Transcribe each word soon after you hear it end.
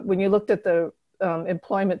when you looked at the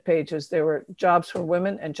employment pages, there were jobs for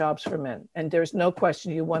women and jobs for men. And there's no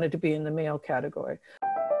question you wanted to be in the male category.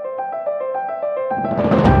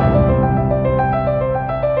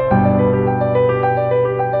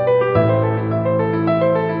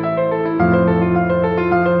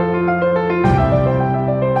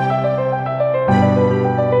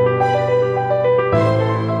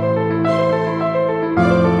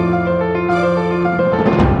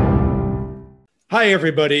 Hi,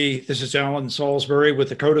 everybody. This is Alan Salisbury with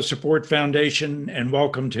the Coda Support Foundation, and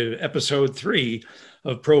welcome to episode 3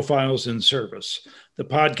 of Profiles in Service, the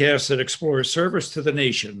podcast that explores service to the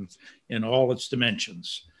nation in all its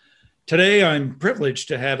dimensions. Today, I'm privileged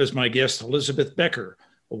to have as my guest Elizabeth Becker,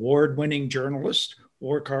 award-winning journalist,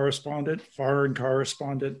 war correspondent, foreign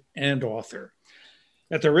correspondent, and author.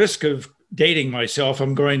 At the risk of dating myself,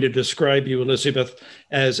 I'm going to describe you, Elizabeth,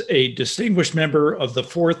 as a distinguished member of the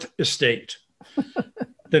Fourth Estate,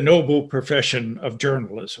 the noble profession of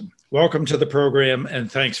journalism. Welcome to the program, and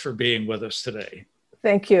thanks for being with us today.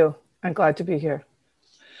 Thank you. I'm glad to be here.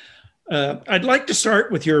 I'd like to start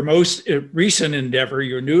with your most recent endeavor,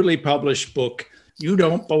 your newly published book, You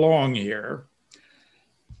Don't Belong Here: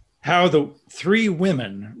 How the Three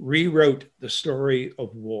Women Rewrote the Story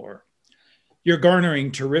of War. You're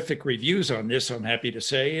garnering terrific reviews on this, I'm happy to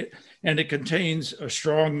say, and it contains a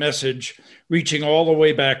strong message reaching all the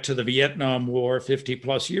way back to the Vietnam War 50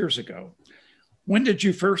 plus years ago. When did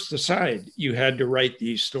you first decide you had to write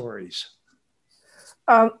these stories?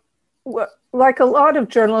 Like a lot of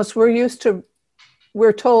journalists,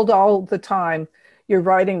 we're told all the time, you're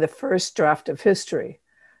writing the first draft of history.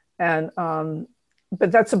 But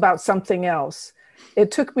that's about something else.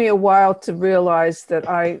 It took me a while to realize that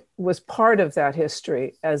I was part of that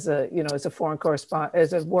history as a foreign correspondent,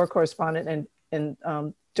 as a war correspondent, and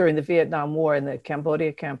during the Vietnam War and the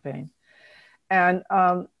Cambodia campaign. And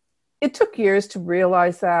it took years to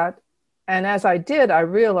realize that. And as I did, I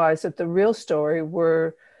realized that the real story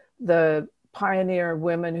were the pioneer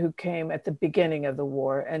women who came at the beginning of the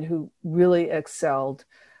war and who really excelled,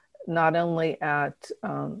 not only at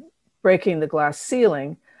breaking the glass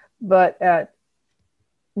ceiling, but at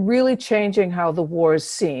really changing how the war is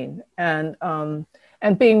seen and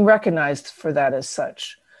being recognized for that as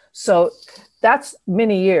such. So that's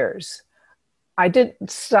many years. I didn't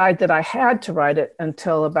decide that I had to write it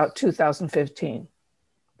until about 2015.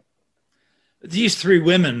 These three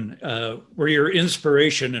women were your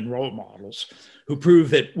inspiration and role models who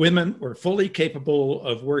proved that women were fully capable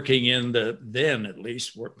of working in the, then at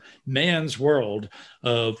least, man's world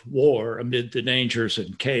of war amid the dangers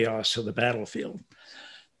and chaos of the battlefield.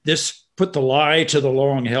 This put the lie to the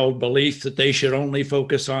long-held belief that they should only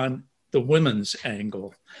focus on the women's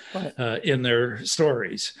angle in their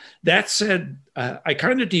stories. That said, I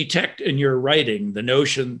kind of detect in your writing the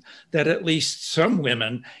notion that at least some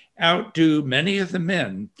women outdo many of the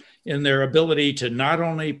men in their ability to not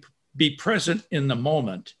only be present in the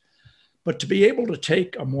moment, but to be able to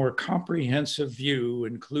take a more comprehensive view,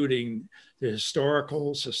 including the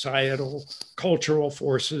historical, societal, cultural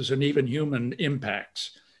forces, and even human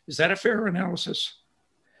impacts. Is that a fair analysis?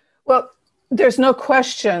 Well, there's no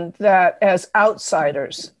question that as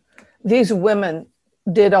outsiders, these women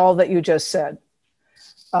did all that you just said.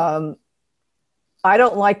 I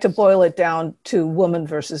don't like to boil it down to woman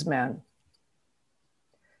versus man.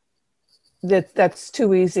 That's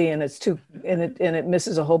too easy, and it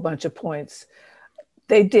misses a whole bunch of points.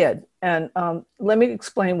 They did, and let me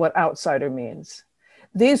explain what outsider means.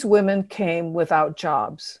 These women came without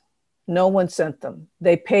jobs. No one sent them.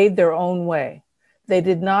 They paid their own way. They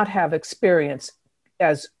did not have experience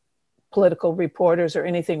as political reporters or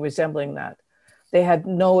anything resembling that. They had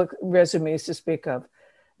no resumes to speak of.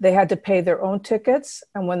 They had to pay their own tickets.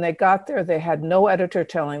 And when they got there, they had no editor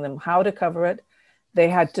telling them how to cover it. They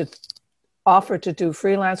had to offer to do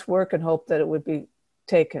freelance work and hope that it would be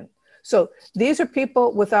taken. So these are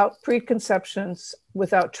people without preconceptions,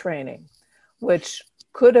 without training, which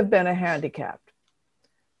could have been a handicap.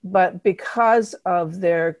 But because of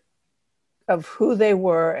who they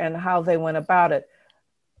were and how they went about it,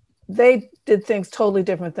 they did things totally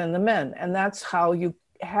different than the men. And that's how you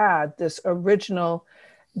had this original,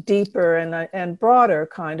 deeper and broader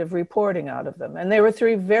kind of reporting out of them. And they were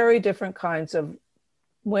three very different kinds of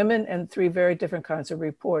women and three very different kinds of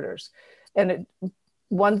reporters. And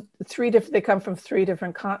they come from three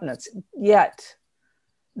different continents, yet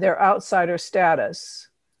their outsider status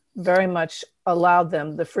very much allowed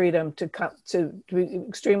them the freedom to be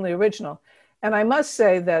extremely original. And I must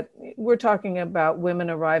say that we're talking about women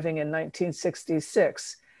arriving in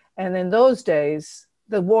 1966. And in those days,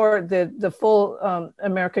 The war, the full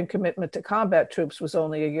American commitment to combat troops was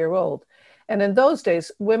only a year old. And in those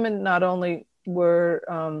days, women not only were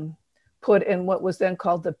put in what was then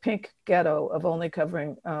called the pink ghetto of only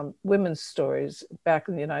covering women's stories back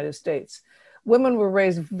in the United States, women were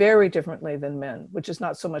raised very differently than men, which is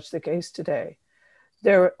not so much the case today.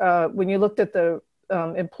 There, when you looked at the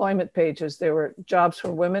employment pages, there were jobs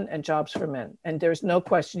for women and jobs for men. And there's no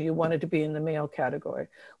question you wanted to be in the male category.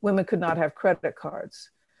 Women could not have credit cards.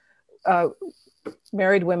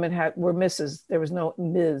 Married women were Mrs. There was no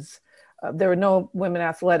Ms. There were no women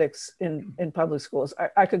athletics in public schools.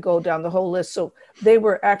 I could go down the whole list. So they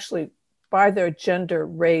were actually, by their gender,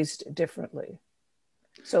 raised differently.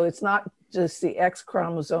 So it's not just the X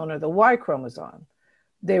chromosome or the Y chromosome.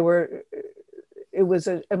 It was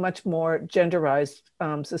a much more genderized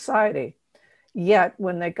society. Yet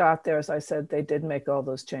when they got there, as I said, they did make all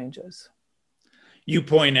those changes. You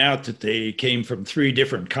point out that they came from 3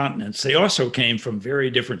 different continents. They also came from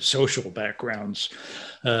very different social backgrounds.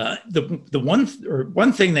 The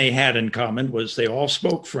one thing they had in common was they all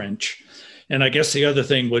spoke French. And I guess the other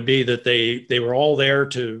thing would be that they were all there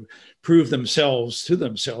to prove themselves, to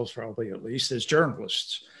themselves probably at least, as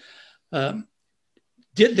journalists.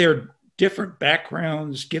 Did their different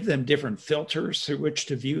backgrounds give them different filters through which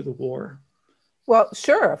to view the war? Well,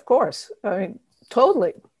 sure, of course. I mean,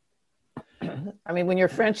 totally. I mean, when you're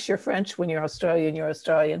French, you're French. When you're Australian,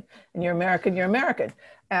 and you're American.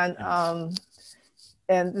 And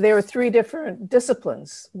and there are 3 different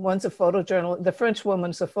disciplines. One's a photojournalist. The French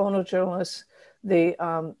woman's a photojournalist. The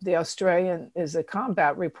Australian is a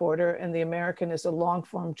combat reporter, and the American is a long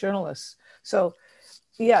form journalist. So,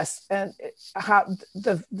 yes, and how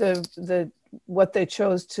what they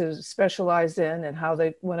chose to specialize in and how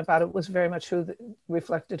they went about it was very much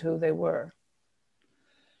reflected who they were.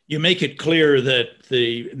 You make it clear that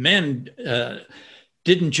the men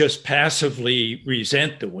didn't just passively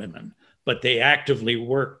resent the women, but they actively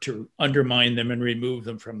worked to undermine them and remove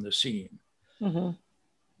them from the scene. Mm-hmm.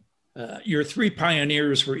 Your 3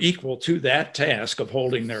 pioneers were equal to that task of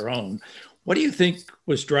holding their own. What do you think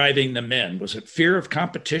was driving the men? Was it fear of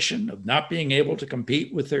competition, of not being able to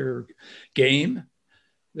compete with their game?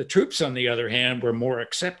 The troops, on the other hand, were more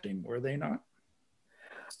accepting, were they not?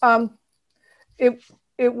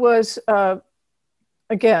 It was,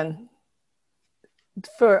 again,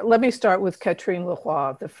 let me start with Catherine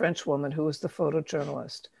Leroy, the French woman who was the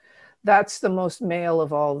photojournalist. That's the most male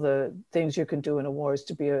of all the things you can do in a war, is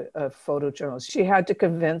to be a photojournalist. She had to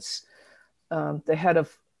convince the head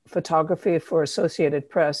of photography for Associated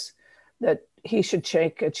Press that he should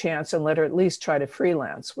take a chance and let her at least try to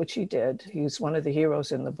freelance, which he did. He's one of the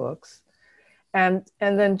heroes in the books. And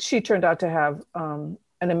then she turned out to have an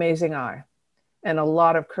amazing eye and a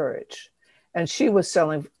lot of courage. And she was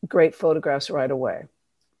selling great photographs right away.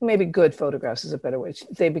 Maybe good photographs is a better way.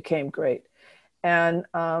 They became great. And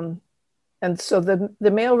so the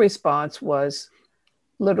male response was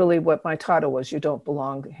literally what my title was: you don't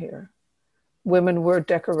belong here. Women were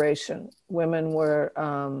decoration. Women were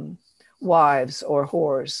wives or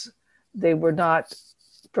whores. They were not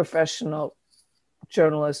professional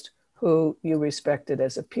journalists who you respected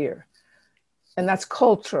as a peer. And that's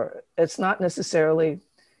culture. It's not necessarily,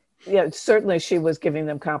 certainly she was giving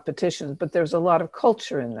them competition, but there's a lot of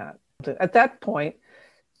culture in that. At that point,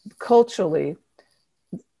 culturally,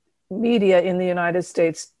 media in the United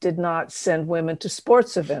States did not send women to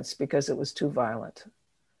sports events because it was too violent.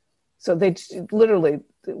 So they literally,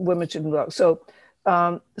 women shouldn't go.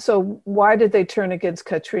 So why did they turn against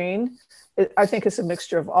Catherine? I think it's a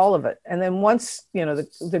mixture of all of it. And then once,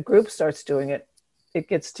 the group starts doing it, it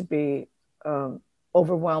gets to be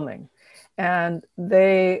overwhelming. And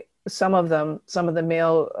some of the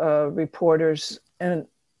male reporters and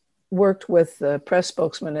worked with the press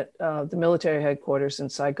spokesman at the military headquarters in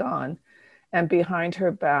Saigon, and behind her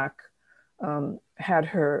back had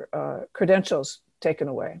her credentials taken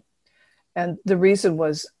away. And the reason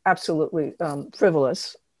was absolutely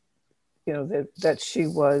frivolous, that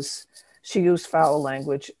she used foul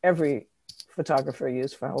language. Every photographer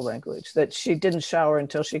used foul language, that she didn't shower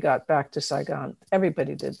until she got back to Saigon.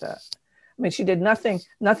 Everybody did that. I mean, she did nothing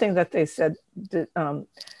that they said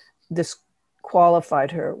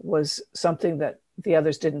disqualified her was something that the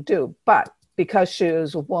others didn't do. But because she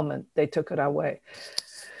was a woman, they took it away.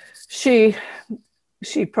 She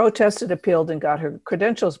protested, appealed, and got her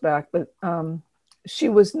credentials back, but she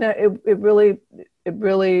was it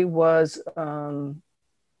really was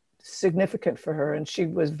significant for her, and she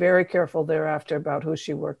was very careful thereafter about who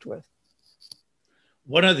she worked with.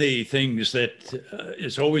 One of the things that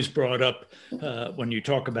is always brought up when you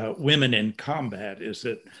talk about women in combat is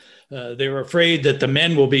that They were afraid that the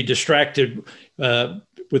men will be distracted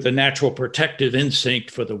with a natural protective instinct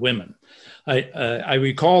for the women. I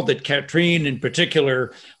recall that Katrine in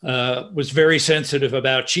particular was very sensitive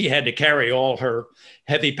about, she had to carry all her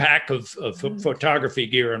heavy pack of photography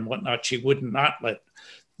gear and whatnot. She would not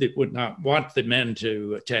want the men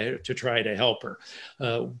to try to help her.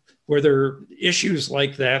 Were there issues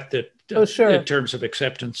like that oh, sure. in terms of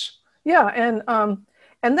acceptance? Yeah,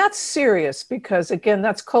 and that's serious because, again,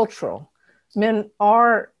 that's cultural. Men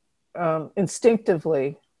are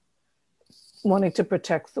instinctively wanting to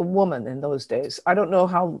protect the woman in those days. I don't know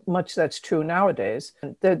how much that's true nowadays.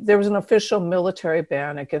 There was an official military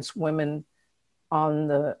ban against women on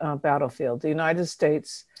the battlefield. The United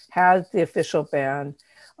States had the official ban.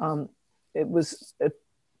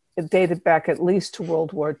 It dated back at least to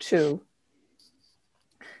World War II.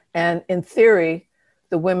 And in theory,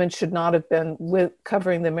 the women should not have been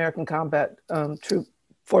covering the American combat troop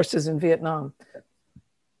forces in Vietnam.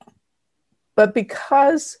 But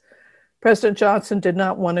because President Johnson did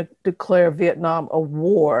not want to declare Vietnam a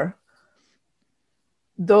war,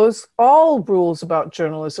 all rules about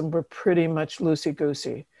journalism were pretty much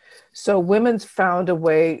loosey-goosey. So women found a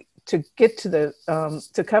way to get to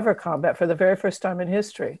cover combat for the very first time in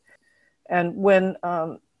history. And when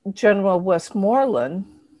General Westmoreland,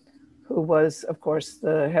 who was, of course,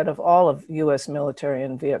 the head of all of US military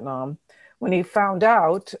in Vietnam, when he found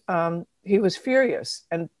out, he was furious.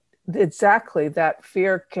 And exactly that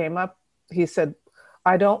fear came up. He said,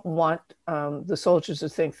 I don't want the soldiers to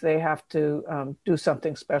think they have to do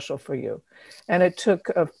something special for you. And it took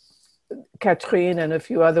Katrine and a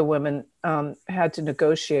few other women had to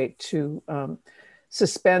negotiate to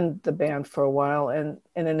suspend the ban for a while. And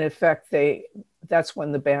in effect, that's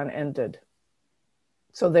when the ban ended.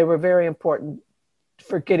 So they were very important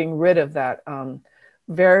for getting rid of that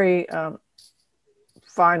very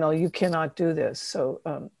final, you cannot do this.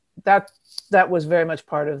 So that was very much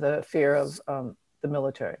part of the fear of the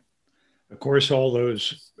military. Of course, all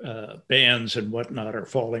those bans and whatnot are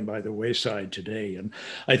falling by the wayside today. And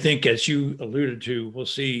I think, as you alluded to, we'll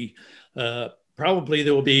see probably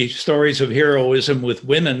there will be stories of heroism with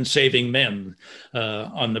women saving men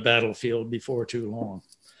on the battlefield before too long.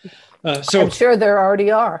 So I'm sure there already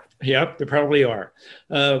are. Yep, there probably are.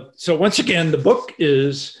 So once again, the book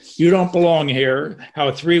is You Don't Belong Here,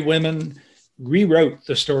 How Three Women Rewrote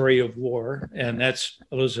the Story of War. And that's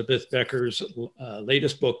Elizabeth Becker's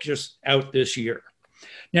latest book, just out this year.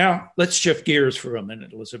 Now, let's shift gears for a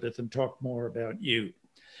minute, Elizabeth, and talk more about you.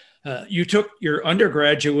 You took your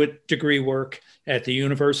undergraduate degree work at the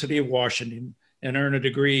University of Washington and earned a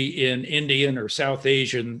degree in Indian or South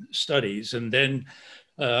Asian studies. And then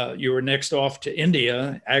you were next off to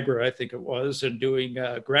India, Agra, I think it was, and doing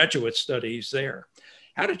graduate studies there.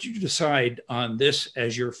 How did you decide on this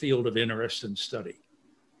as your field of interest and study?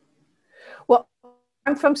 Well,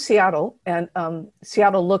 I'm from Seattle, and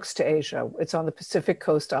Seattle looks to Asia. It's on the Pacific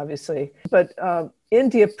coast, obviously. But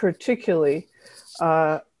India particularly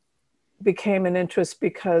became an interest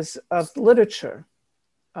because of literature.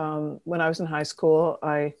 When I was in high school,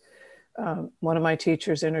 one of my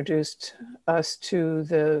teachers introduced us to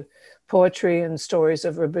the poetry and stories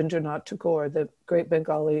of Rabindranath Tagore, the great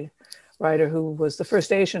Bengali writer who was the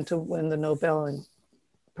first Asian to win the Nobel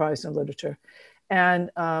Prize in Literature.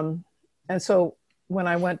 And so when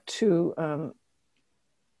I went to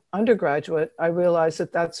undergraduate, I realized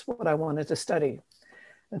that that's what I wanted to study.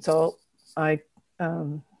 And so I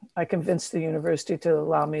convinced the university to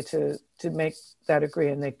allow me to make that degree,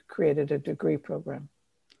 and they created a degree program.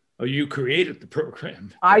 Oh, you created the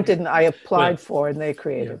program? I didn't. I applied for it, and they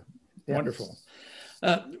created. Yeah. Wonderful.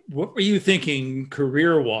 What were you thinking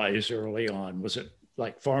career-wise early on? Was it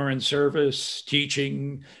like foreign service,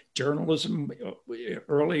 teaching, journalism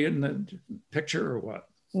early in the picture, or what?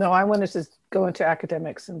 No, I wanted to go into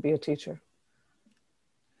academics and be a teacher.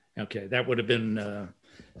 Okay, that would have been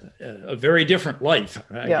a very different life.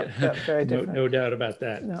 Yeah, very different. No doubt about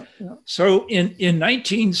that. No. So in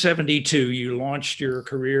 1972, you launched your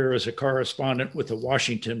career as a correspondent with the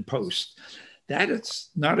Washington Post. That is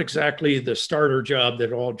not exactly the starter job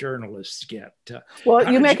that all journalists get. Well,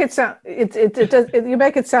 you make it sound you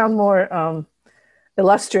make it sound more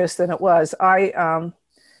illustrious than it was.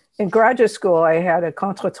 In graduate school, I had a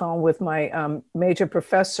contretemps with my major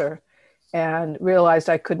professor, and realized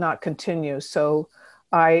I could not continue. So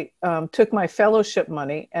I took my fellowship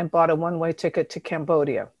money and bought a one-way ticket to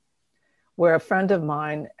Cambodia, where a friend of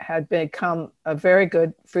mine had become a very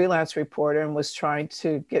good freelance reporter and was trying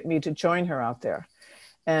to get me to join her out there.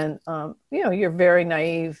 And, you're very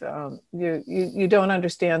naive. You don't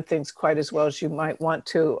understand things quite as well as you might want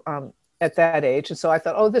to at that age. And so I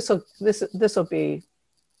thought, oh, this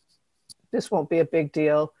won't be a big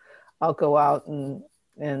deal. I'll go out and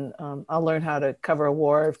I'll learn how to cover a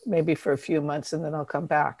war, maybe for a few months, and then I'll come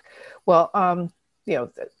back. Well,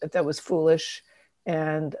 that was foolish.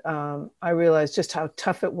 And I realized just how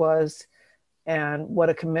tough it was and what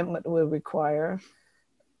a commitment it would require,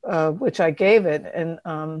 which I gave it.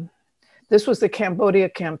 And this was the Cambodia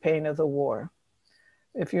campaign of the war.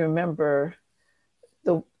 If you remember,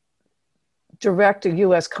 the direct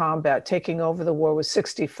US combat taking over the war was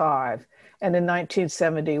 1965. And in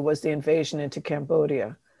 1970 was the invasion into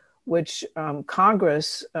Cambodia, which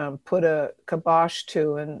Congress put a kibosh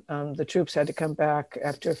to, and the troops had to come back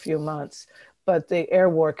after a few months. But the air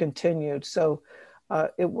war continued. So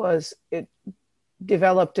it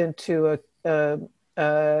developed into a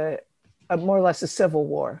more or less a civil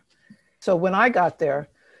war. So when I got there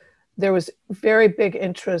was very big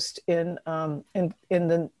interest in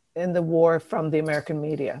the war from the American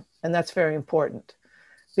media, and that's very important,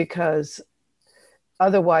 because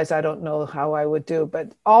otherwise I don't know how I would do.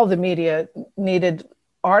 But all the media needed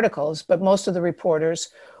articles, but most of the reporters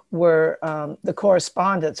were the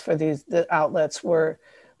correspondents for the outlets were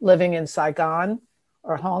living in Saigon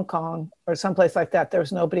or Hong Kong or someplace like that. There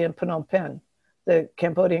was nobody in Phnom Penh, the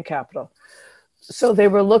Cambodian capital. So they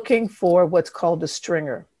were looking for what's called a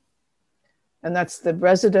stringer. And that's the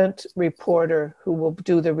resident reporter who will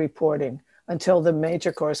do the reporting until the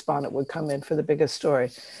major correspondent would come in for the biggest story.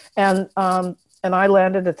 And I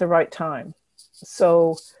landed at the right time.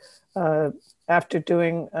 So after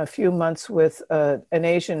doing a few months with an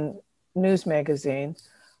Asian news magazine,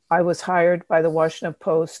 I was hired by the Washington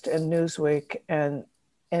Post and Newsweek and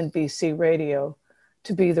NBC Radio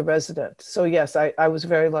to be the resident. So yes, I was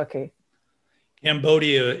very lucky.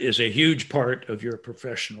 Cambodia is a huge part of your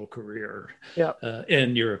professional career. Yep.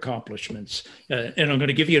 And your accomplishments. And I'm going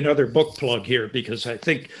to give you another book plug here, because I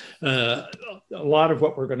think a lot of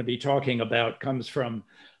what we're going to be talking about comes from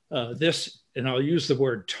this, and I'll use the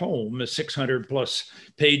word tome, 600 plus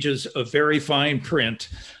pages of very fine print.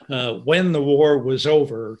 When the war was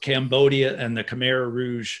over, Cambodia and the Khmer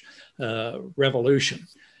Rouge Revolution.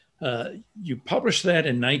 You published that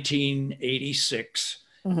in 1986.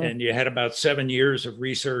 Mm-hmm. And you had about 7 years of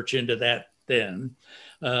research into that then.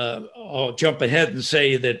 I'll jump ahead and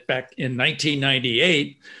say that back in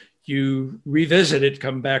 1998, you revisited,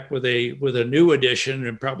 come back with a new edition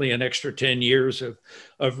and probably an extra 10 years of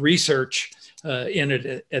research in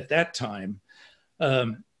it at that time.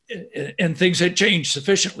 And things had changed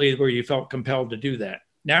sufficiently where you felt compelled to do that.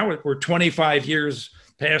 Now we're 25 years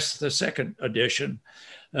past the second edition.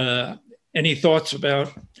 Any thoughts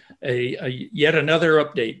about a yet another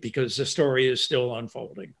update, because the story is still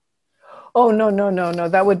unfolding? Oh, no.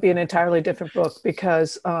 That would be an entirely different book,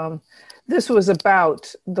 because this was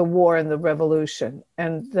about the war and the revolution.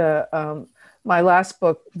 And my last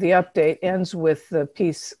book, The Update, ends with the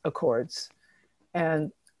peace accords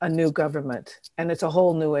and a new government. And it's a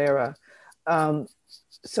whole new era.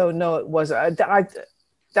 So no, it wasn't.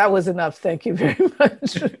 That was enough. Thank you very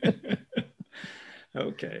much.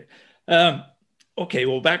 Okay. Okay,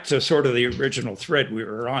 well, back to sort of the original thread we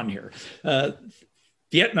were on here.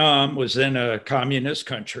 Vietnam was then a communist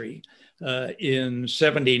country. In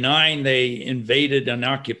 1979, they invaded and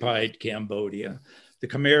occupied Cambodia. The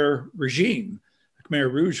Khmer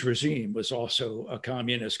Rouge regime was also a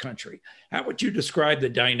communist country. How would you describe the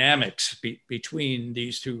dynamics between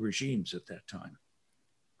these two regimes at that time?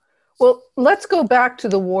 Well, let's go back to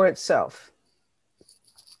the war itself.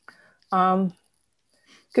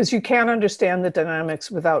 Because you can't understand the dynamics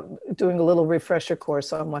without doing a little refresher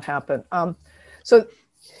course on what happened. So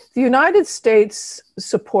the United States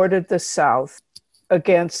supported the South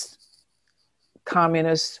against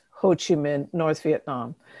communist Ho Chi Minh, North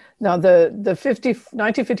Vietnam. Now, the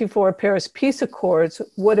 1954 Paris Peace Accords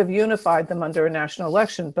would have unified them under a national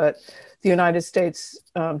election, but the United States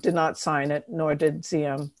did not sign it, nor did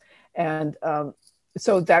Diem. And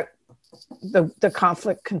so that the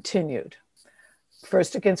conflict continued.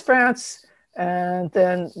 First against France, and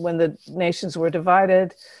then when the nations were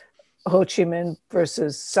divided, Ho Chi Minh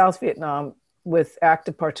versus South Vietnam, with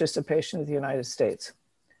active participation of the United States.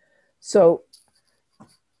 So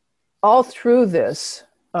all through this,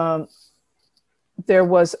 there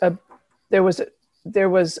was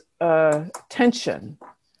tension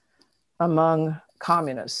among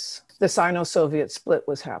communists. The Sino-Soviet split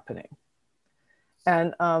was happening,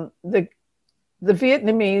 and the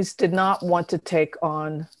Vietnamese did not want to take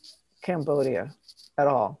on Cambodia at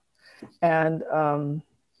all. And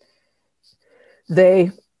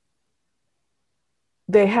they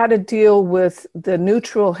had to deal with the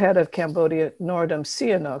neutral head of Cambodia, Norodom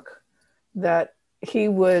Sihanouk, that he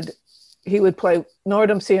would play,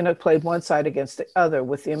 Nordum Sihanouk played one side against the other,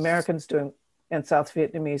 with the Americans doing, and South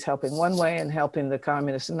Vietnamese helping one way and helping the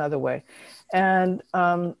communists another way. And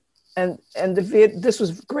this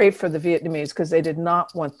was great for the Vietnamese because they did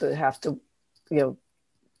not want to have to,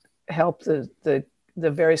 help the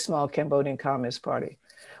very small Cambodian Communist Party.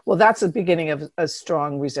 Well, that's the beginning of a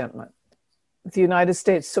strong resentment. The United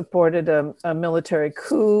States supported a military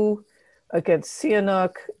coup against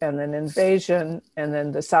Sihanouk and an invasion, and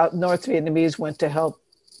then the North Vietnamese went to help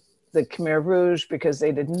the Khmer Rouge because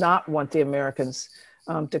they did not want the Americans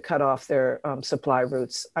to cut off their supply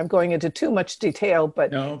routes. I'm going into too much detail,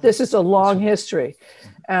 but no, this is a long history.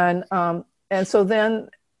 And so then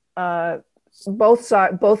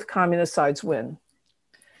both communist sides win.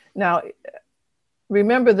 Now,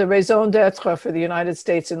 remember, the raison d'etre for the United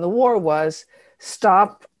States in the war was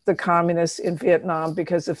stop the communists in Vietnam,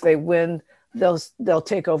 because if they win, they'll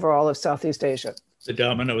take over all of Southeast Asia. The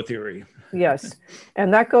domino theory. Yes.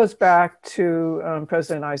 And that goes back to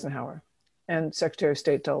President Eisenhower and Secretary of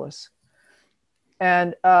State Dulles.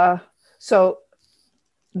 And so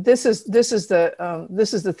this is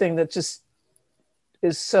the thing that just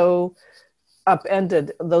is so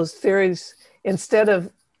upended. Those theories, instead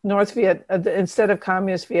of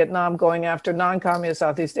communist Vietnam going after non-communist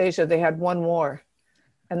Southeast Asia, they had one war,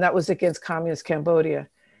 and that was against communist Cambodia.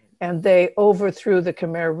 And they overthrew the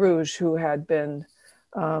Khmer Rouge, who had been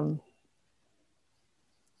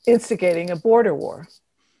instigating a border war.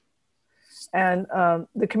 And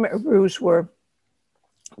the Khmer Rouge were,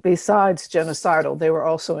 besides genocidal, they were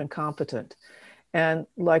also incompetent. And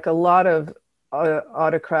like a lot of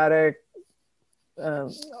autocratic,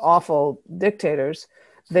 awful dictators,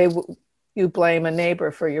 you blame a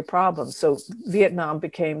neighbor for your problems. So Vietnam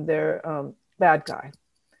became their bad guy.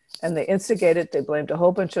 And they instigated, they blamed a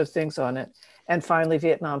whole bunch of things on it. And finally,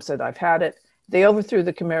 Vietnam said, I've had it. They overthrew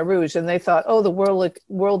the Khmer Rouge, and they thought, oh, the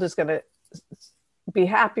world is going to be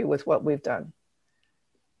happy with what we've done.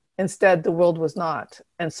 Instead, the world was not,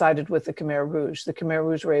 and sided with the Khmer Rouge. The Khmer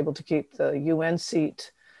Rouge were able to keep the UN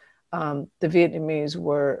seat. The Vietnamese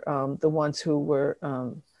were the ones who were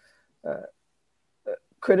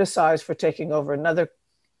criticized for taking over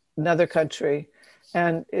another country,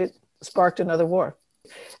 and it sparked another war.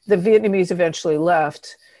 The Vietnamese eventually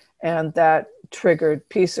left, and that triggered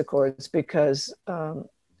peace accords because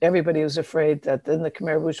everybody was afraid that then the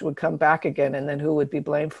Khmer Rouge would come back again, and then who would be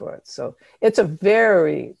blamed for it? So it's a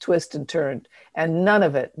very twist and turn, and none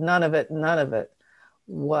of it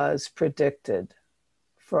was predicted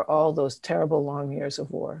for all those terrible long years of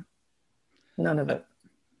war. None of it.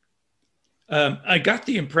 I got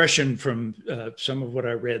the impression from some of what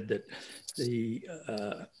I read that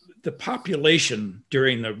the population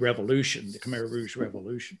during the revolution, the Khmer Rouge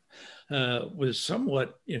Revolution, was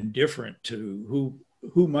somewhat indifferent to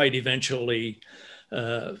who might eventually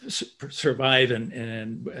survive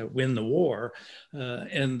and win the war,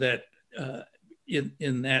 and that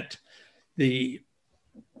in that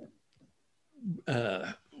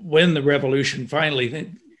when the revolution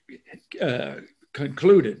finally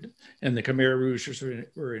concluded and the Khmer Rouge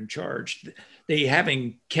were in charge, they,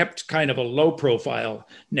 having kept kind of a low profile,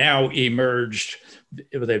 now emerged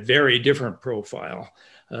with a very different profile.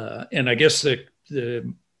 And I guess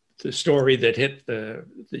the story that hit the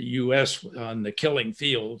US on the killing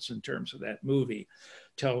fields in terms of that movie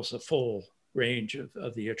tells the full range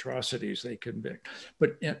of the atrocities they convict.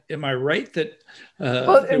 But am I right that...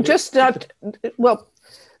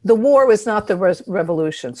 the war was not the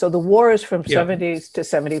revolution. So the war is from 70s to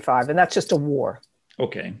 75, and that's just a war.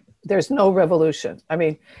 Okay. There's no revolution. I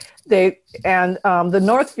mean, the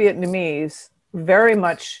North Vietnamese very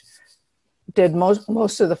much did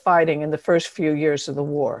most of the fighting in the first few years of the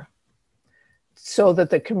war, so that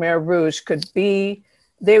the Khmer Rouge could be.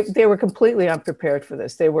 They were completely unprepared for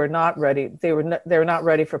this. They were not ready. They were not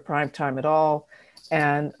ready for prime time at all,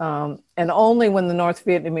 and only when the North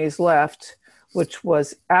Vietnamese left, which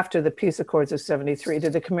was after the peace accords of 73,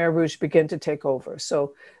 did the Khmer Rouge begin to take over.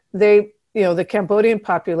 So they, the Cambodian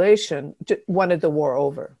population wanted the war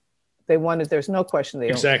over. They wanted, there's no question.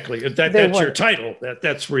 Exactly. That's your title.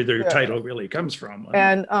 That's where their title really comes from.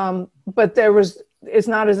 And, but it's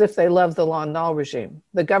not as if they loved the Lon Nol regime.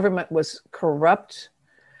 The government was corrupt.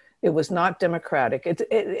 It was not democratic.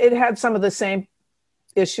 It had some of the same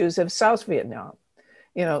issues of South Vietnam.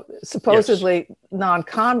 Supposedly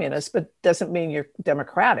non-communist, but doesn't mean you're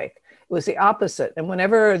democratic. It was the opposite. And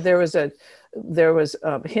whenever there was a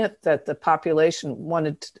hint that the population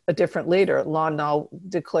wanted a different leader, Lon Nol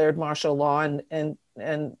declared martial law and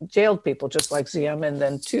jailed people, just like Diem and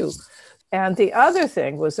then Tu. And the other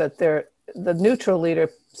thing was that the neutral leader,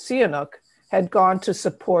 Sihanouk, had gone to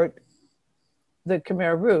support the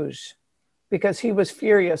Khmer Rouge because he was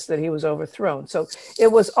furious that he was overthrown. So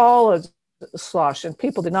it was all a slosh, and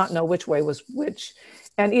people did not know which way was which.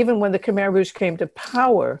 And even when the Khmer Rouge came to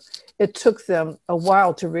power, it took them a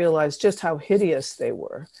while to realize just how hideous they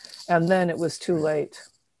were. And then it was too late.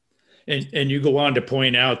 And you go on to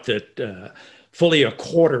point out that fully a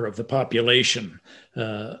quarter of the population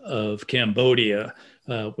of Cambodia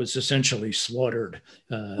was essentially slaughtered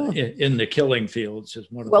in the killing fields.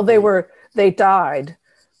 As one of they died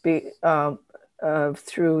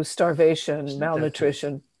through starvation,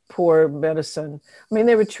 malnutrition, poor medicine. I mean,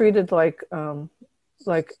 they were treated like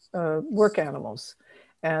work animals,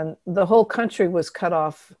 and the whole country was cut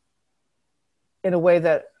off in a way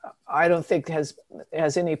that I don't think has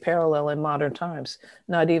any parallel in modern times,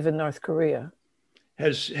 not even North Korea.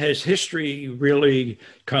 Has history really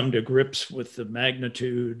come to grips with the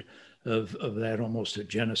magnitude of that, almost a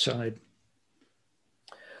genocide?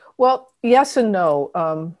 Well, yes and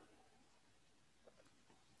no.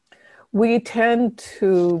 We tend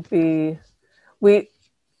to be,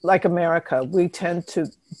 like America, we tend to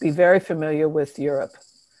be very familiar with Europe.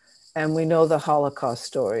 And we know the Holocaust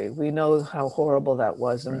story. We know how horrible that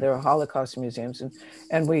was, and there are Holocaust museums,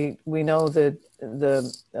 and we know the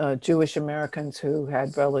Jewish Americans who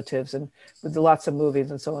had relatives, and with lots of movies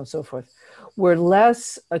and so on and so forth. We're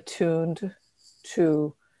less attuned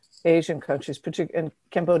to Asian countries, particularly, and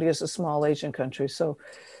Cambodia is a small Asian country. So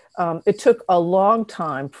it took a long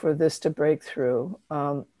time for this to break through.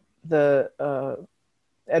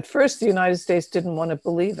 At first, the United States didn't want to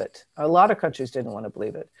believe it. A lot of countries didn't want to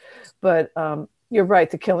believe it. But you're right,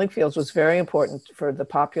 the killing fields was very important for the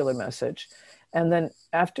popular message. And then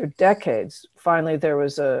after decades, finally, there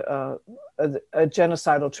was a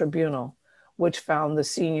genocidal tribunal, which found the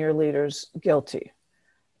senior leaders guilty.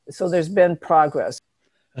 So there's been progress.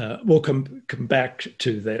 We'll come back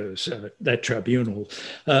to that tribunal.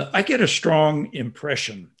 I get a strong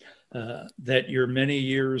impression that your many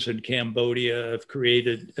years in Cambodia have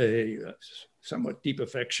created a somewhat deep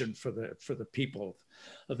affection for the people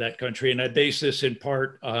of that country. And I base this in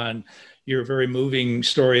part on your very moving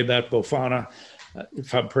story about Bafana,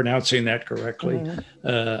 if I'm pronouncing that correctly,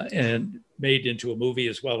 and made into a movie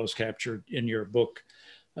as well as captured in your book.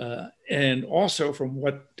 And also from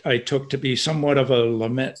what I took to be somewhat of a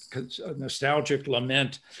lament, a nostalgic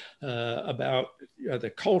lament about the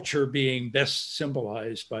culture being best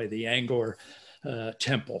symbolized by the Angkor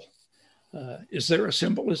temple. Is there a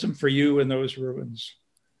symbolism for you in those ruins?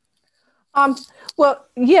 Well,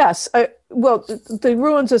 yes. The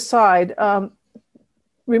ruins aside,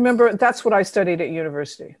 remember, that's what I studied at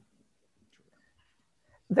university.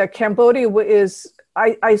 That Cambodia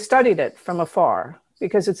I studied it from afar,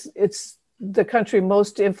 because it's the country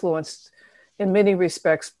most influenced in many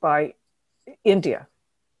respects by India.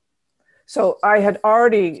 So I had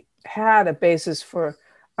already had a basis for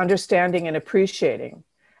understanding and appreciating.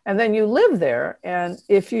 And then you live there, and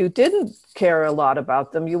if you didn't care a lot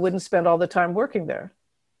about them, you wouldn't spend all the time working there.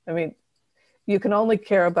 I mean, you can only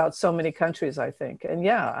care about so many countries, I think. And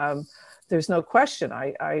there's no question.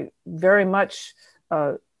 I very much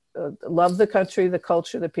love the country, the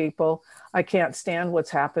culture, the people. I can't stand what's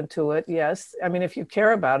happened to it. Yes. I mean, if you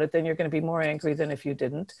care about it, then you're going to be more angry than if you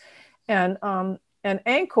didn't. And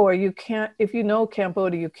Angkor, you can't, if you know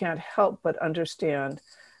Cambodia, you can't help but understand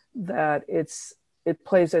that it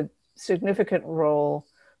plays a significant role,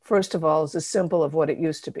 first of all, as a symbol of what it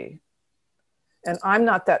used to be. And I'm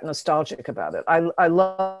not that nostalgic about it. I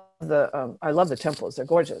love the temples. They're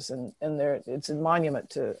gorgeous, and it's a monument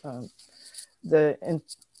to the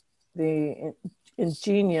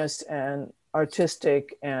ingenious and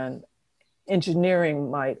artistic and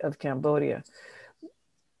engineering might of Cambodia.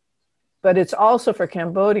 But it's also for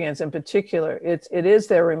Cambodians in particular, it is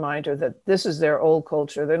their reminder that this is their old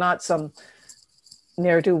culture. They're not some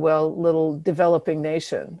ne'er-do-well little developing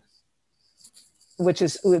nation, which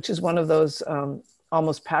is one of those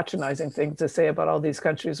almost patronizing things to say about all these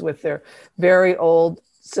countries with their very old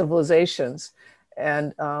civilizations.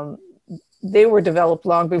 And they were developed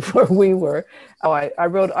long before we were. I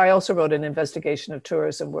also wrote an investigation of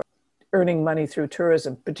tourism, where earning money through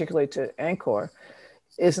tourism, particularly to Angkor,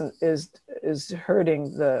 is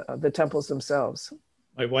hurting the temples themselves.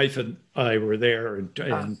 My wife and I were there in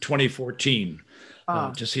 2014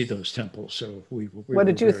 to see those temples. So what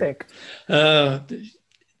did you think?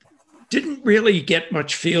 Didn't really get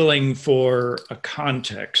much feeling for a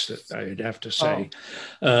context, I'd have to say,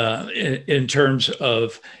 in terms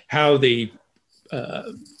of how the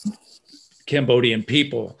Cambodian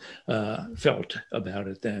people felt about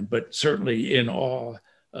it then, but certainly in awe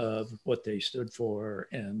of what they stood for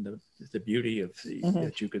and the beauty of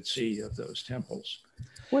that you could see of those temples.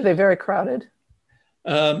 Were they very crowded?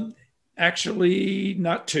 Actually,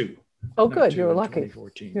 not too. Oh, not good. too You were in lucky.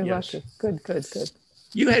 2014. You're Yes. lucky. Good, good, good.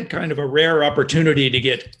 You had kind of a rare opportunity to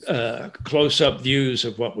get close-up views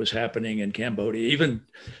of what was happening in Cambodia, even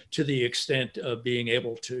to the extent of being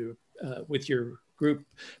able to, with your group,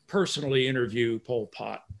 personally interview Pol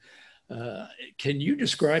Pot. Can you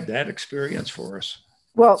describe that experience for us?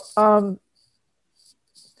 Well,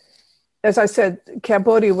 as I said,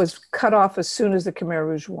 Cambodia was cut off as soon as the Khmer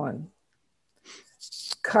Rouge won.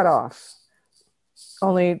 Cut off.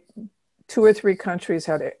 Only 2 or 3 countries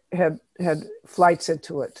had flights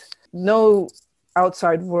into it. No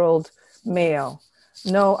outside world mail,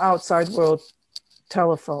 no outside world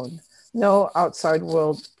telephone, no outside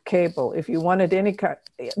world cable. If you wanted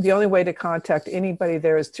the only way to contact anybody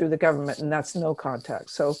there is through the government, and that's no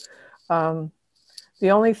contact. So the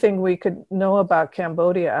only thing we could know about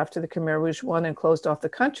Cambodia after the Khmer Rouge won and closed off the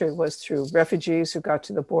country was through refugees who got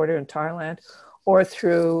to the border in Thailand, or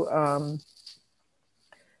through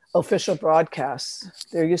official broadcasts.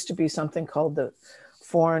 There used to be something called the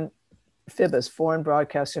FBIS, Foreign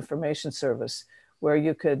Broadcast Information Service, where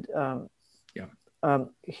you could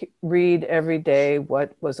read every day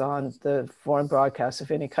what was on the foreign broadcasts of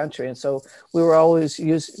any country. And so we were always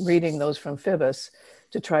reading those from FBIS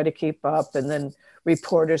to try to keep up. And then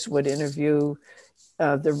reporters would interview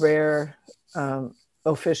the rare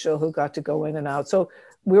official who got to go in and out. So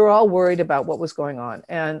we were all worried about what was going on.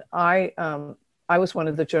 And I was one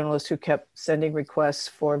of the journalists who kept sending requests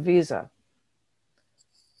for visa.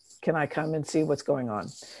 Can I come and see what's going on?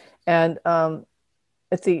 And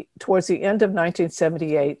towards the end of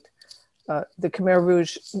 1978, the Khmer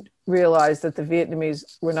Rouge realized that the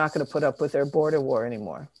Vietnamese were not going to put up with their border war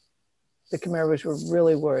anymore. The Khmer Rouge were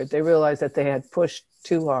really worried. They realized that they had pushed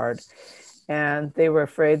too hard, and they were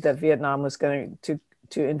afraid that Vietnam was going to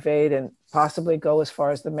invade and possibly go as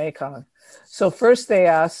far as the Mekong. So first they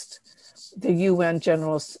asked the UN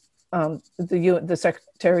generals, the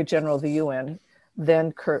Secretary General of the UN,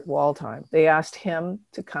 then Kurt Waldheim. They asked him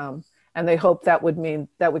to come, and they hoped that would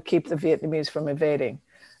keep the Vietnamese from invading.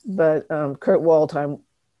 But Kurt Waldheim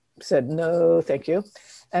said, no, thank you.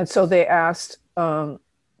 And so they asked 2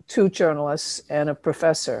 journalists and a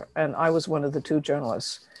professor, and I was one of the 2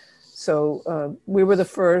 journalists. So we were the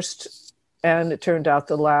first, and it turned out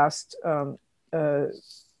the last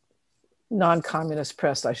non-communist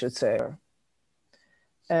press, I should say.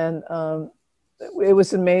 And it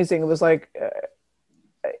was amazing. It was like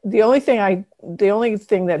the only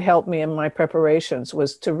thing that helped me in my preparations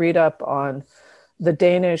was to read up on the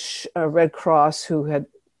Danish Red Cross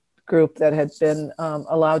group that had been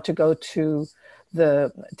allowed to go to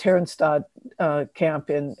the Theresienstadt camp,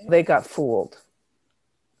 and they got fooled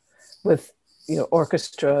with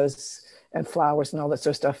orchestras and flowers and all that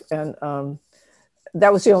sort of stuff. And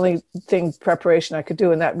that was the only preparation I could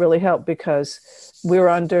do, and that really helped because we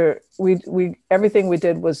were everything we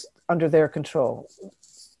did was under their control.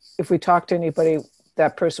 If we talked to anybody,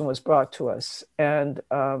 that person was brought to us. And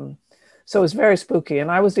so it was very spooky.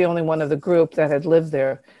 And I was the only one of the group that had lived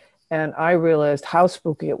there. And I realized how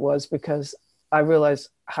spooky it was because I realized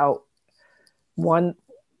how,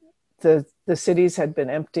 the cities had been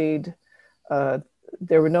emptied.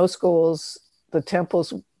 There were no schools. The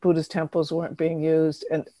temples, Buddhist temples, weren't being used.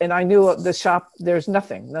 And I knew the shop, there's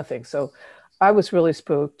nothing. So I was really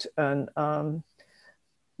spooked. And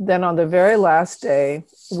then on the very last day,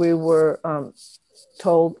 we were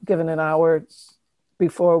given an hour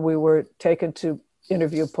before we were taken to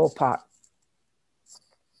interview Pol Pot.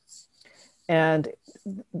 And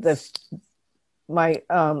my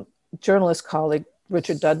journalist colleague,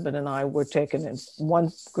 Richard Dudman, and I were taken in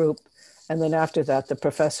one group. And then after that, the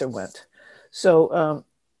professor went. So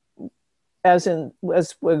as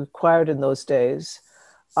was required in those days,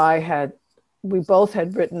 we both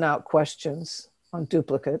had written out questions on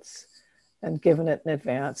duplicates and given it in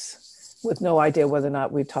advance with no idea whether or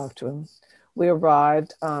not we'd talk to him. We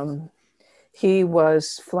arrived. He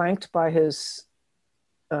was flanked by his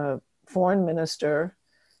foreign minister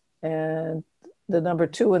and the number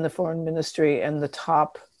 2 in the foreign ministry and the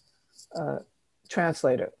top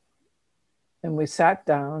translator. And we sat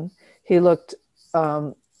down. He looked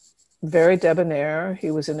very debonair.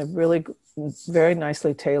 He was in a really very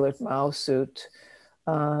nicely tailored Mao suit,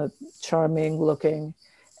 charming looking.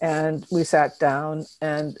 And we sat down,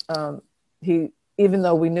 and even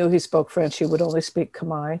though we knew he spoke French, he would only speak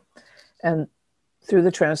Khmer. And through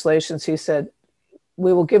the translations, he said,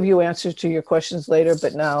 "We will give you answers to your questions later,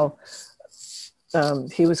 but now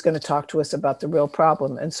he was going to talk to us about the real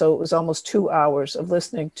problem. And so it was almost 2 hours of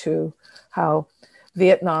listening to how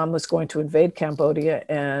Vietnam was going to invade Cambodia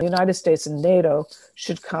and the United States and NATO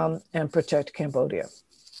should come and protect Cambodia,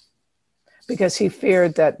 because he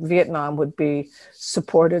feared that Vietnam would be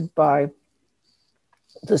supported by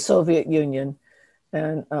the Soviet Union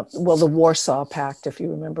and, the Warsaw Pact, if you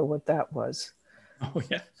remember what that was. Oh,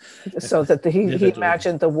 yeah. So that he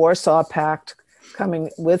imagined the Warsaw Pact coming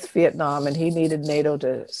with Vietnam, and he needed NATO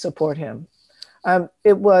to support him.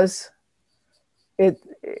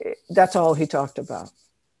 That's all he talked about.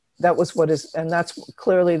 That was and that's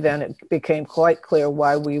clearly then it became quite clear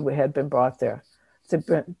why we had been brought there, to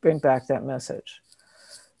bring back that message.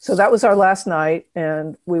 So that was our last night,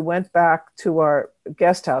 and we went back to our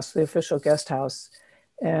guest house, the official guest house,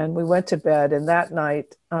 and we went to bed. And that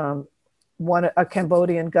night, a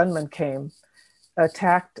Cambodian gunman came,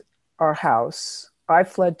 attacked our house. I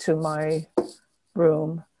fled to my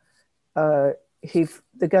room. The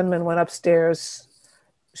gunman went upstairs,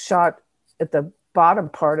 shot at the bottom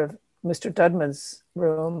part of Mr. Dudman's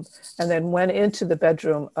room, and then went into the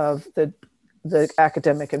bedroom of the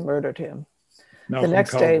academic and murdered him.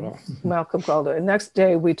 Malcolm Caldwell. The next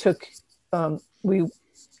day, we took the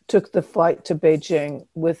flight to Beijing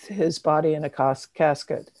with his body in a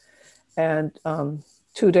casket. And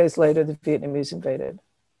 2 days later, the Vietnamese invaded.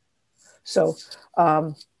 So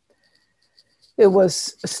it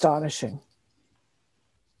was astonishing.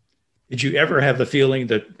 Did you ever have the feeling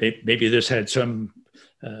that maybe this had some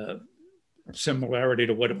similarity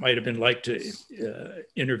to what it might have been like to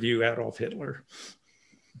interview Adolf Hitler?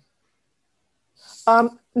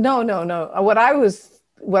 No.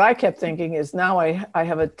 What I kept thinking is, now I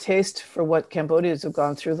have a taste for what Cambodians have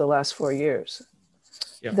gone through the last 4 years.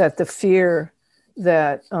 Yeah. That the fear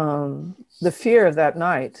of that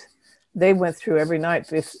night, they went through every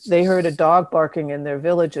night. If they heard a dog barking in their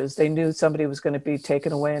villages, they knew somebody was going to be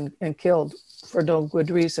taken away and killed for no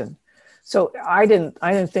good reason. So I didn't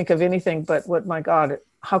think of anything but, my God,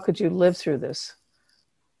 how could you live through this?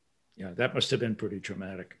 Yeah, that must have been pretty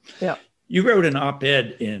traumatic. Yeah. You wrote an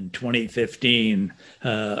op-ed in 2015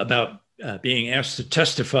 about being asked to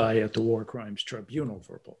testify at the War Crimes Tribunal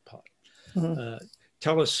for Pol Pot. Mm-hmm.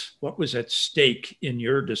 Tell us what was at stake in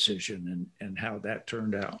your decision and how that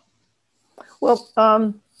turned out. Well,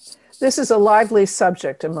 this is a lively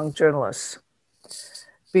subject among journalists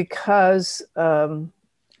because 2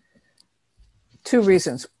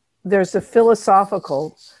 reasons. There's the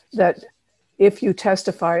philosophical, that if you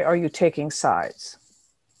testify, are you taking sides?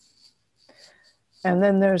 And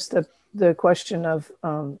then there's the question of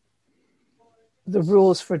the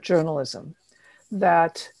rules for journalism,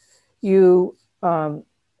 that you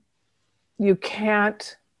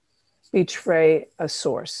can't betray a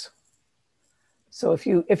source. So if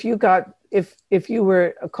you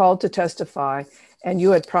were called to testify and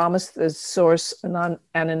you had promised the source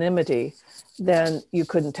anonymity, then you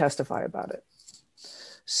couldn't testify about it.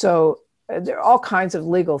 So there are all kinds of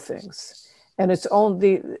legal things, and it's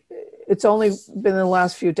only been in the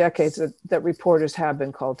last few decades that reporters have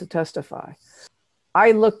been called to testify.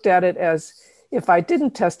 I looked at it as, if I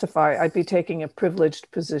didn't testify, I'd be taking a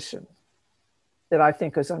privileged position that I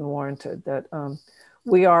think is unwarranted, that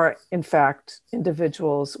we are, in fact,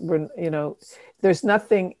 individuals. There's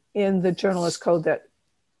nothing in the journalist code that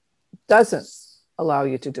doesn't allow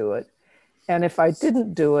you to do it. And if I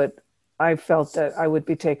didn't do it, I felt that I would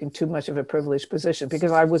be taking too much of a privileged position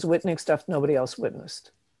because I was witnessing stuff nobody else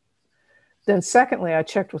witnessed. Then secondly, I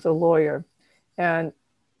checked with a lawyer, and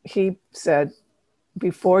he said,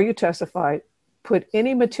 before you testify, put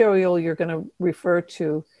any material you're going to refer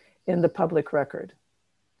to in the public record.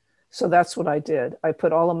 So that's what I did. I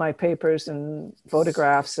put all of my papers and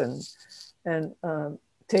photographs and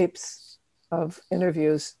tapes of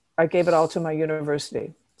interviews. I gave it all to my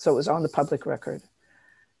university, so it was on the public record.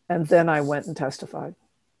 And then I went and testified.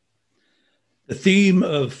 The theme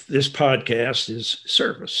of this podcast is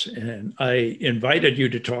service, and I invited you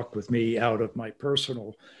to talk with me out of my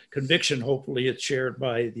personal conviction. Hopefully it's shared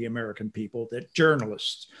by the American people, that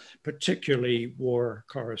journalists, particularly war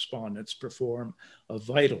correspondents, perform a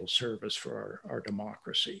vital service for our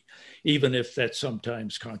democracy, even if that's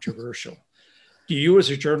sometimes controversial. Do you as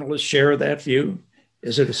a journalist share that view?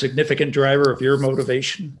 Is it a significant driver of your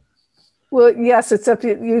motivation? Well, yes, except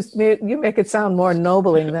you make it sound more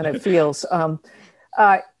ennobling than it feels.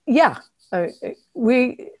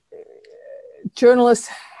 We journalists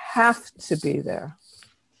have to be there,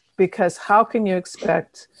 because how can you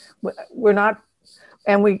expect? We're not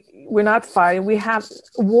fighting.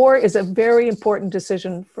 War is a very important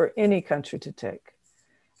decision for any country to take,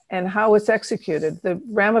 and how it's executed. The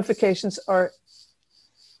ramifications are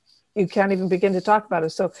you can't even begin to talk about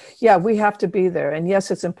it. So yeah, we have to be there. And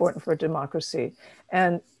yes, it's important for democracy.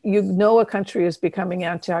 And you know a country is becoming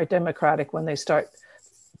anti-democratic when they start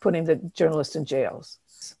putting the journalists in jails.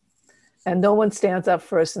 And no one stands up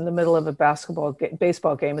for us in the middle of a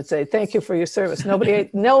baseball game and say, "Thank you for your service." No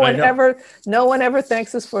one ever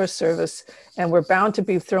thanks us for a service, and we're bound to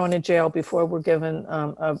be thrown in jail before we're given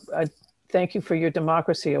a "Thank you for your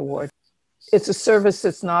democracy" award. It's a service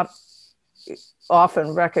that's not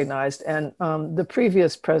often recognized, and the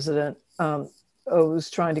previous president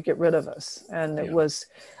was trying to get rid of us, and it was,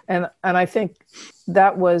 and I think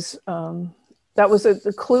that was. That was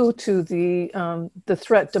a clue to the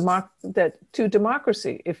threat to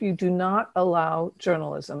democracy. If you do not allow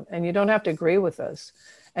journalism, and you don't have to agree with us,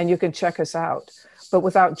 and you can check us out, but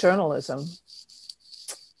without journalism,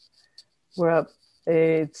 we're up.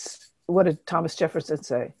 It's, what did Thomas Jefferson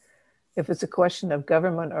say? If it's a question of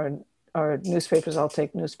government or newspapers, I'll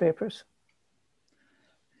take newspapers.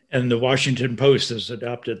 And the Washington Post has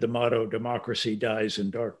adopted the motto, "Democracy dies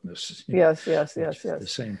in darkness." Yes. The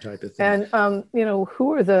same type of thing. And,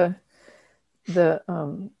 who are the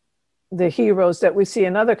heroes that we see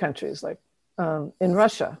in other countries, like in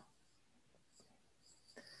Russia?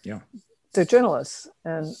 Yeah. They're journalists,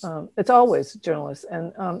 and it's always journalists.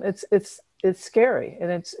 And it's scary.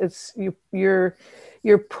 And you're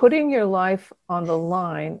putting your life on the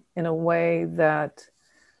line in a way that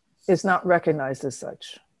is not recognized as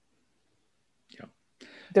such.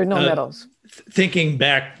 There are no medals. Thinking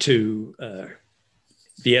back to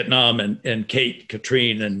Vietnam and Kate,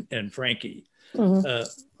 Katrine, and Frankie,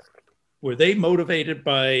 were they motivated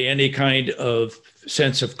by any kind of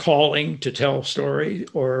sense of calling to tell story,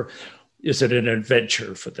 or is it an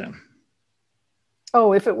adventure for them?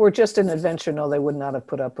 Oh, if it were just an adventure, no, they would not have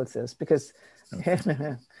put up with this, because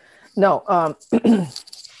no,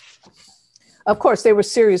 of course, they were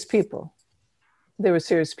serious people. They were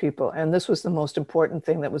serious people, and this was the most important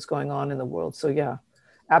thing that was going on in the world. So yeah,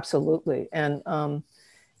 absolutely. And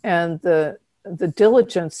the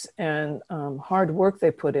diligence and hard work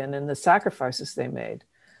they put in, and the sacrifices they made,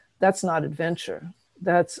 that's not adventure.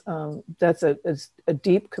 That's a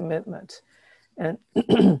deep commitment. And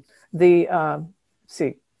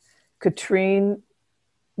Katrine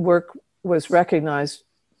work was recognized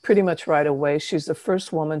pretty much right away. She's the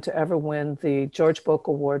first woman to ever win the George Boak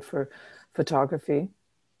Award for photography,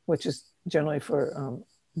 which is generally for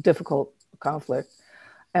difficult conflict.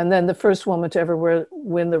 And then the first woman to ever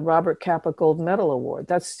win the Robert Capa Gold Medal Award.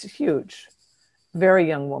 That's huge. Very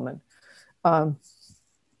young woman. Has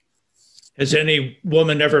any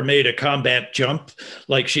woman ever made a combat jump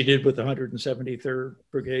like she did with the 173rd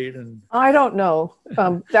Brigade? I don't know.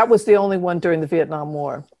 That was the only one during the Vietnam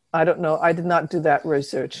War. I don't know. I did not do that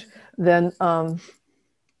research. Then,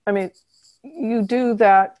 you do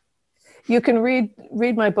that. You can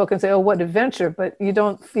read my book and say, "Oh, what adventure," but you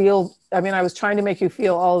don't feel, I was trying to make you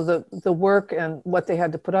feel all of the work and what they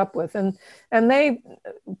had to put up with. And they,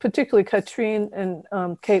 particularly Katrine and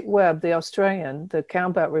Kate Webb, the Australian, the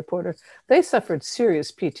combat reporter, they suffered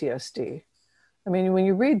serious PTSD. When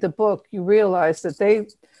you read the book, you realize that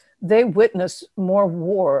they witnessed more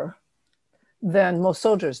war than most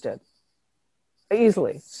soldiers did,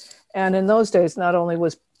 easily. And in those days, not only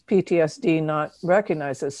was PTSD not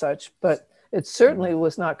recognized as such, but it certainly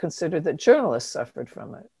was not considered that journalists suffered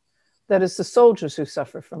from it. That is the soldiers who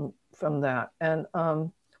suffer from that, and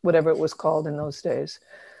whatever it was called in those days.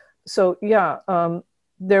 So yeah,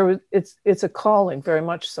 it's a calling, very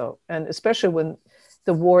much so, and especially when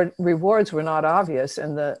the war rewards were not obvious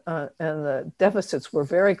and the deficits were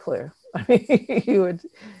very clear.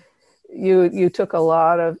 You took a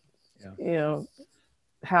lot of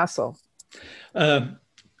hassle.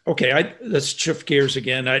 Okay, let's shift gears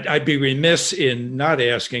again. I'd be remiss in not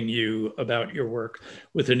asking you about your work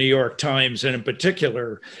with the New York Times, and in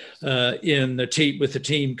particular with the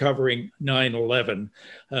team covering 9/11,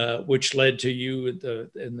 which led to you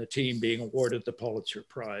and the team being awarded the Pulitzer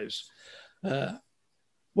Prize.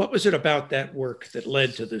 What was it about that work that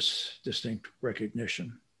led to this distinct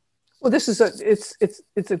recognition? Well,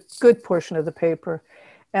 it's a good portion of the paper,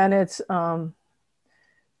 and it's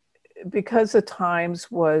because the Times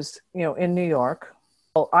was, in New York.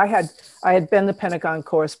 Well, I had been the Pentagon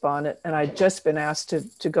correspondent, and I'd just been asked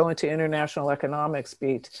to go into international economics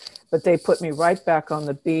beat, but they put me right back on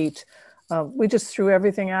the beat. We just threw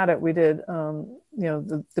everything at it. We did,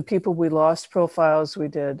 the people we lost profiles. We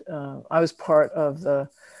did. I was part of the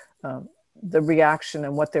reaction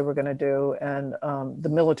and what they were going to do, and the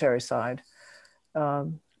military side.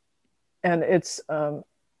 And it's,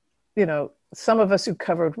 some of us who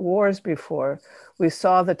covered wars before, we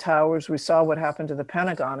saw the towers, we saw what happened to the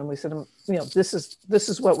Pentagon, and we said, this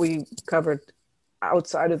is what we covered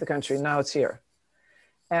outside of the country. Now it's here,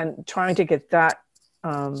 and trying to get that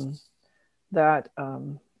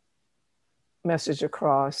message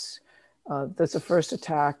across. That's the first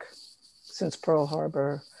attack since Pearl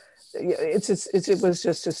Harbor. It was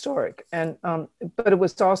just historic, and but it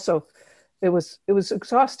was also it was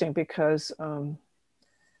exhausting because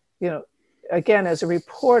again, as a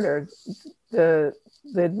reporter, the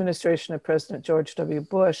administration of President George W.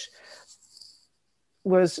 Bush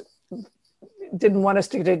didn't want us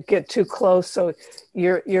to get too close. So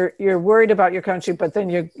you're worried about your country, but then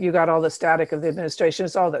you got all the static of the administration.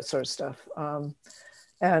 It's all that sort of stuff.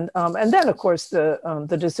 And then of course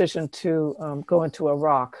the decision to go into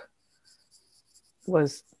Iraq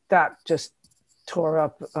was that just tore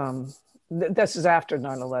up. This is after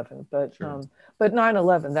 9/11, but sure. But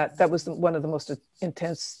 9/11 that was one of the most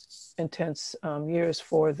intense years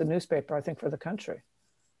for the newspaper, I think, for the country.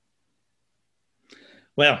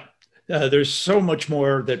 Well, there's so much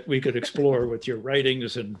more that we could explore with your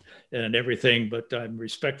writings and everything, but I'm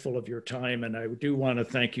respectful of your time, and I do want to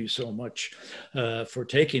thank you so much for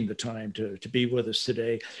taking the time to be with us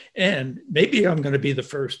today. And maybe I'm going to be the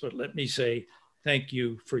first, but let me say thank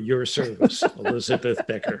you for your service, Elizabeth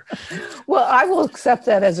Becker. Well, I will accept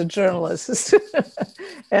that as a journalist,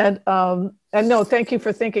 and no, thank you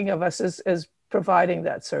for thinking of us as providing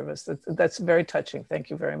that service. That's very touching. Thank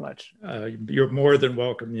you very much. You're more than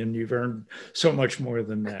welcome, and you've earned so much more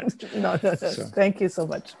than that. No. So, thank you so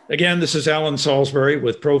much. Again, this is Alan Salisbury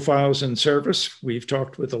with Profiles in Service. We've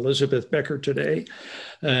talked with Elizabeth Becker today,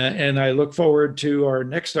 and I look forward to our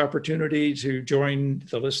next opportunity to join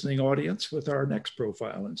the listening audience with our next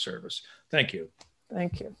Profile in Service. Thank you.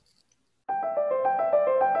 Thank you.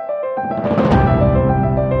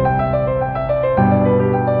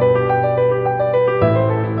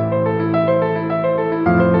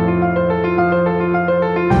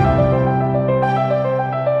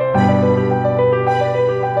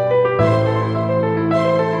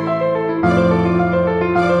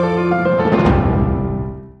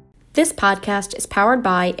 This podcast is powered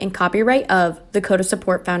by and copyright of the Coda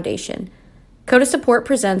Support Foundation. Coda Support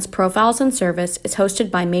Presents Profiles in Service is hosted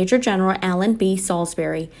by Major General Alan B.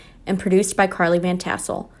 Salisbury and produced by Carly Van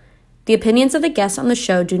Tassel. The opinions of the guests on the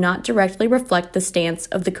show do not directly reflect the stance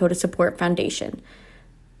of the Coda Support Foundation.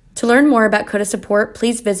 To learn more about Coda Support,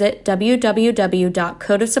 please visit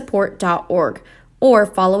www.codasupport.org or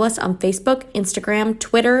follow us on Facebook, Instagram,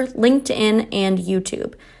 Twitter, LinkedIn, and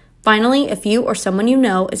YouTube. Finally, if you or someone you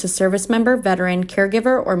know is a service member, veteran,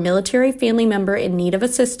 caregiver, or military family member in need of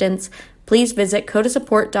assistance, please visit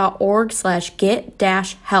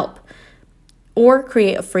codasupport.org/get-help or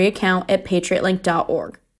create a free account at patriotlink.org.